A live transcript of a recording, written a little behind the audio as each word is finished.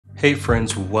Hey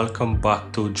friends, welcome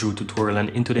back to Drew Tutorial, and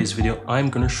in today's video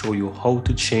I'm going to show you how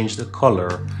to change the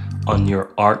color on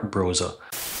your art browser.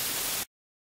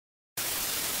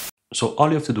 So all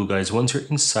you have to do, guys, once you're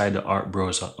inside the art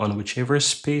browser on whichever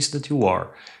space that you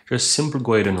are, just simply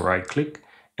go ahead and right click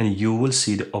and you will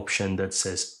see the option that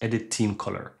says edit theme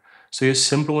color. So you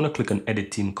simply want to click on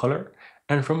edit theme color,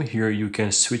 and from here you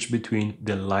can switch between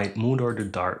the light mode or the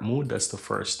dark mode. That's the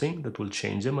first thing that will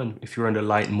change them. And if you're in the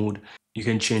light mode, you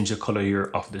can change the color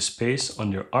here of the space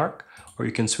on your arc, or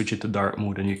you can switch it to dark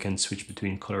mode and you can switch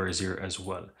between colors here as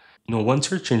well. Now,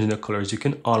 once you're changing the colors, you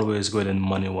can always go ahead and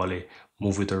manually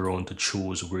move it around to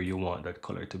choose where you want that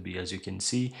color to be. As you can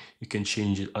see, you can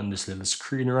change it on this little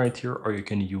screen right here, or you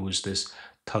can use this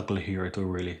toggle here to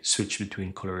really switch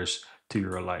between colors to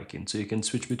your liking. So you can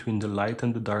switch between the light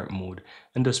and the dark mode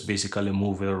and just basically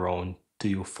move it around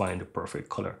till you find the perfect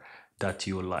color that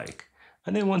you like.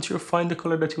 And then once you find the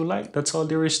color that you like, that's all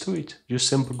there is to it. Just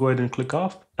simply go ahead and click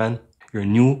off, and your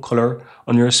new color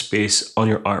on your space on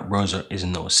your art browser is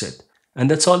now set.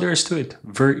 And that's all there is to it.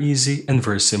 Very easy and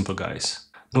very simple, guys.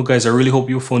 Now guys, I really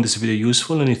hope you found this video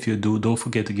useful, and if you do, don't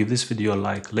forget to give this video a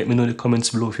like. Let me know in the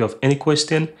comments below if you have any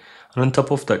question. And on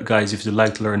top of that, guys, if you'd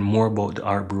like to learn more about the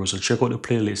art browser, check out the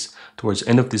playlist towards the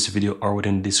end of this video or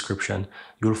within the description.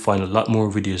 You'll find a lot more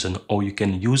videos on how you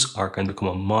can use Arc and become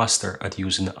a master at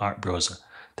using the art browser.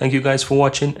 Thank you guys for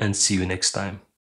watching, and see you next time.